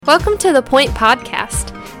Welcome to The Point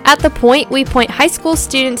Podcast. At The Point, we point high school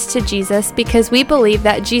students to Jesus because we believe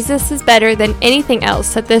that Jesus is better than anything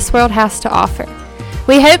else that this world has to offer.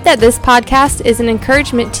 We hope that this podcast is an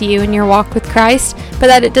encouragement to you in your walk with Christ, but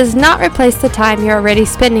that it does not replace the time you're already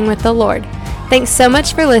spending with the Lord. Thanks so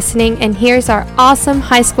much for listening, and here's our awesome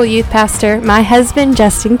high school youth pastor, my husband,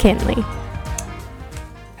 Justin Kinley.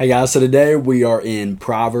 Hey guys, so today we are in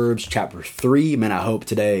Proverbs chapter 3. Man, I hope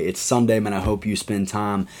today, it's Sunday, man, I hope you spend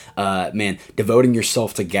time, devoting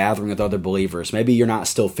yourself to gathering with other believers. Maybe you're not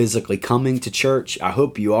still physically coming to church. I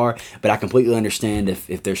hope you are, but I completely understand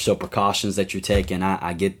if there's still precautions that you're taking.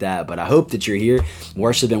 I get that, but I hope that you're here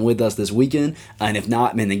worshiping with us this weekend. And if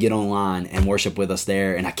not, man, then get online and worship with us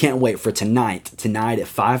there. And I can't wait for tonight. Tonight at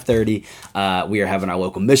 5:30, we are having our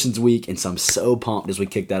local missions week, and so I'm so pumped as we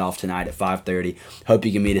kick that off tonight at 5:30. Hope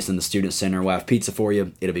you can meet us in the student center. We'll have pizza for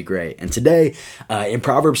you. It'll be great. And today, in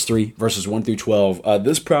Proverbs 3, verses 1 through 12,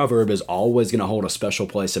 this proverb is always going to hold a special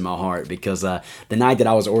place in my heart because the night that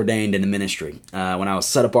I was ordained in the ministry, when I was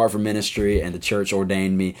set apart for ministry and the church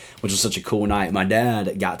ordained me, which was such a cool night, my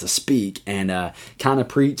dad got to speak and kind of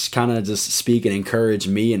preach, kind of just speak and encourage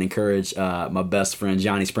me and encourage my best friend,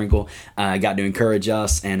 Johnny Sprinkle. Got to encourage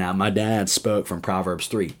us, and my dad spoke from Proverbs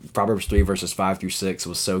 3. Proverbs 3, verses 5 through 6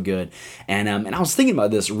 was so good. And I was thinking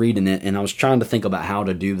about this, reading it, and I was trying to think about how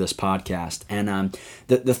to do this podcast, and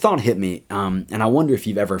the thought hit me, and I wonder if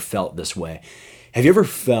you've ever felt this way. Have you ever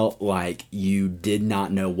felt like you did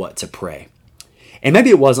not know what to pray? And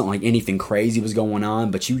maybe it wasn't like anything crazy was going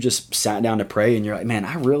on, but you just sat down to pray, and you're like, man,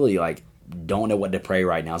 I really don't know what to pray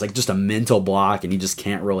right now. It's like just a mental block, and you just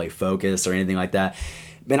can't really focus or anything like that.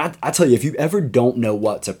 Man, I tell you, if you ever don't know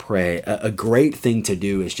what to pray, a great thing to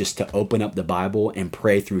do is just to open up the Bible and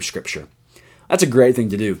pray through Scripture. That's a great thing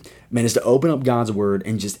to do, man, is to open up God's Word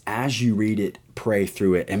and just as you read it, pray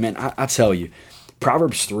through it. And man, I tell you,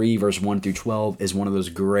 Proverbs 3, verse 1 through 12 is one of those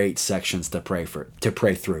great sections to pray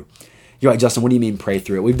through. You're like, Justin, what do you mean pray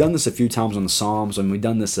through it? We've done this a few times on the Psalms, and we've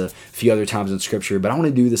done this a few other times in Scripture, but I want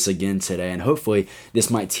to do this again today, and hopefully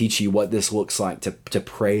this might teach you what this looks like to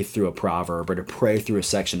pray through a proverb or to pray through a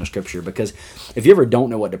section of Scripture, because if you ever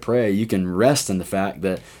don't know what to pray, you can rest in the fact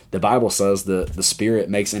that the Bible says the Spirit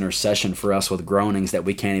makes intercession for us with groanings that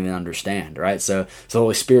we can't even understand, right? So the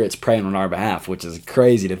Holy Spirit's praying on our behalf, which is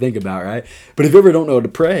crazy to think about, right? But if you ever don't know what to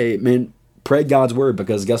pray, man, pray God's Word,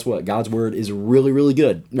 because guess what? God's Word is really, really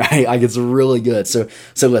good, right? It's really good. So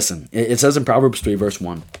listen, it says in Proverbs 3, verse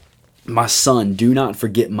 1, "My son, do not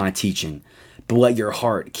forget my teaching, but let your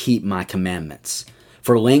heart keep my commandments.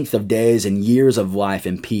 For length of days and years of life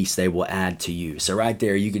and peace they will add to you." So right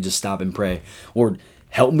there, you could just stop and pray, Lord,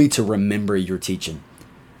 help me to remember your teaching.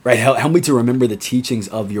 Right, help me to remember the teachings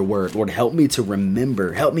of your Word. Lord, help me to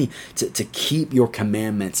remember. Help me to keep your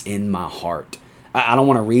commandments in my heart. I don't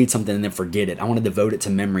want to read something and then forget it. I want to devote it to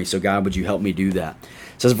memory. So God, would you help me do that?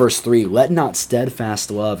 It says verse 3, "Let not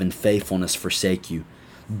steadfast love and faithfulness forsake you.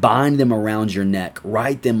 Bind them around your neck.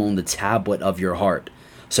 Write them on the tablet of your heart.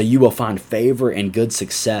 So you will find favor and good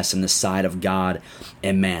success in the sight of God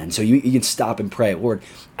and man." So you can stop and pray, Lord,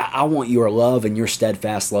 I want your love and your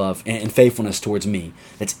steadfast love and faithfulness towards me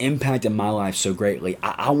that's impacted my life so greatly.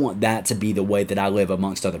 I want that to be the way that I live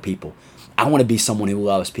amongst other people. I want to be someone who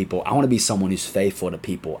loves people. I want to be someone who's faithful to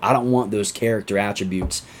people. I don't want those character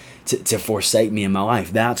attributes to forsake me in my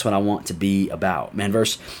life. That's what I want to be about. Man,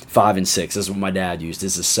 verse 5 and 6, this is what my dad used.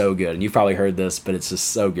 This is so good. And you've probably heard this, but it's just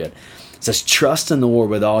so good. It says, "Trust in the Lord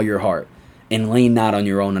with all your heart and lean not on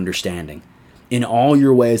your own understanding. In all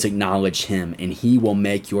your ways acknowledge him, and he will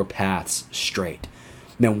make your paths straight."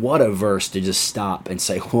 Man, what a verse to just stop and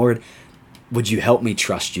say, Lord, would you help me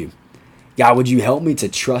trust you? God, would you help me to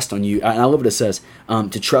trust on you? And I love what it says,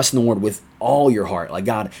 to trust in the Lord with all your heart. Like,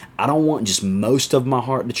 God, I don't want just most of my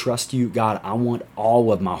heart to trust you. God, I want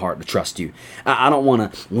all of my heart to trust you. I don't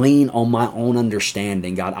want to lean on my own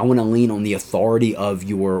understanding. God, I want to lean on the authority of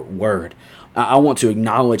your Word. I want to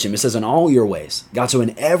acknowledge him. It says in all your ways. God, so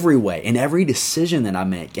in every way, in every decision that I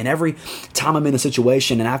make, in every time I'm in a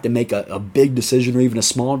situation and I have to make a big decision or even a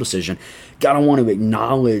small decision, God, I want to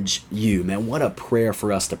acknowledge you. Man, what a prayer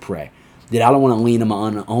for us to pray. That I don't want to lean on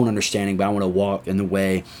my own understanding, but I want to walk in the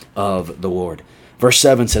way of the Lord. Verse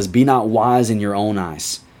 7 says, "Be not wise in your own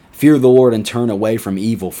eyes. Fear the Lord and turn away from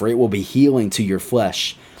evil, for it will be healing to your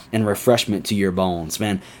flesh and refreshment to your bones."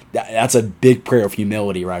 Man, that's a big prayer of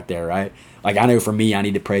humility right there, right? Like, I know for me, I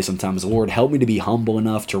need to pray sometimes, Lord, help me to be humble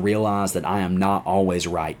enough to realize that I am not always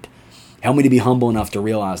right. Help me to be humble enough to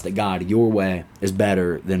realize that, God, your way is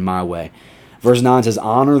better than my way. Verse 9 says,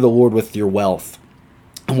 "Honor the Lord with your wealth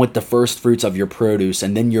and with the first fruits of your produce,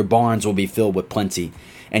 and then your barns will be filled with plenty,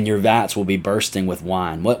 and your vats will be bursting with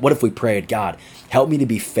wine. What if we prayed, God, help me to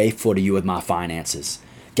be faithful to you with my finances.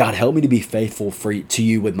 God, help me to be faithful to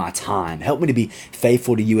you with my time. Help me to be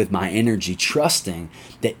faithful to you with my energy, trusting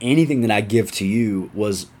that anything that I give to you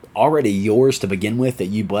was already yours to begin with, that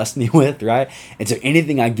you blessed me with, right? And so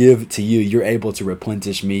anything I give to you, you're able to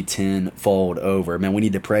replenish me tenfold over. Man, we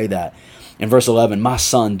need to pray that. In verse 11, my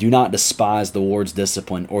son, do not despise the Lord's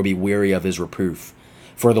discipline or be weary of his reproof.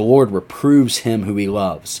 For the Lord reproves him who he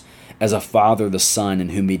loves, as a father the son in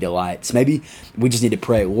whom he delights. Maybe we just need to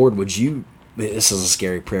pray, Lord, would you, this is a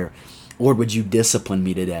scary prayer, Lord, would you discipline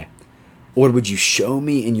me today? Lord, would you show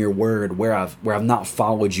me in your word where I've not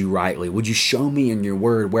followed you rightly? Would you show me in your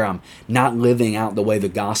word where I'm not living out the way the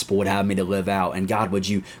gospel would have me to live out? And God, would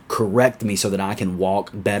you correct me so that I can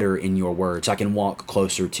walk better in your word, so I can walk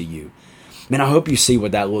closer to you? Man, I hope you see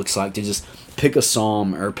what that looks like, to just pick a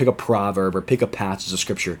psalm or pick a proverb or pick a passage of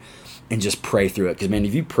scripture and just pray through it. Because, man,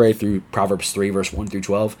 if you pray through Proverbs 3, verse 1 through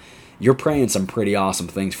 12, you're praying some pretty awesome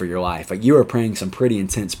things for your life. Like, you are praying some pretty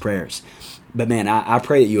intense prayers. But, man, I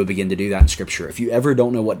pray that you will begin to do that in scripture. If you ever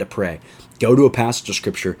don't know what to pray, go to a passage of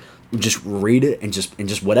scripture, just read it, and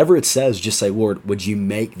just whatever it says, just say, Lord, would you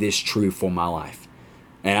make this true for my life?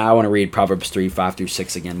 And I want to read Proverbs 3, 5 through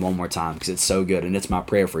 6 again one more time, because it's so good. And it's my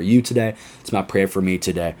prayer for you today. It's my prayer for me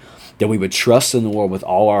today, that we would trust in the Lord with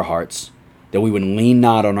all our hearts, that we would lean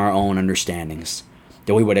not on our own understandings,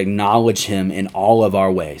 that we would acknowledge him in all of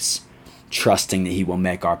our ways, trusting that he will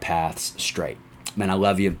make our paths straight. Man, I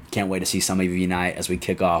love you. Can't wait to see some of you unite as we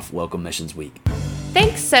kick off Local Missions Week.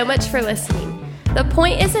 Thanks so much for listening. The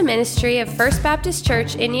Point is a ministry of First Baptist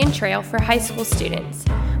Church Indian Trail for high school students.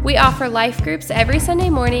 We offer life groups every Sunday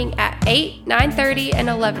morning at 8, 9:30, and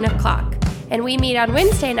 11 o'clock, and we meet on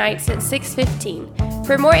Wednesday nights at 6:15.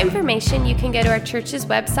 For more information, you can go to our church's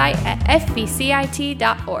website at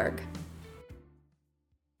fbcit.org.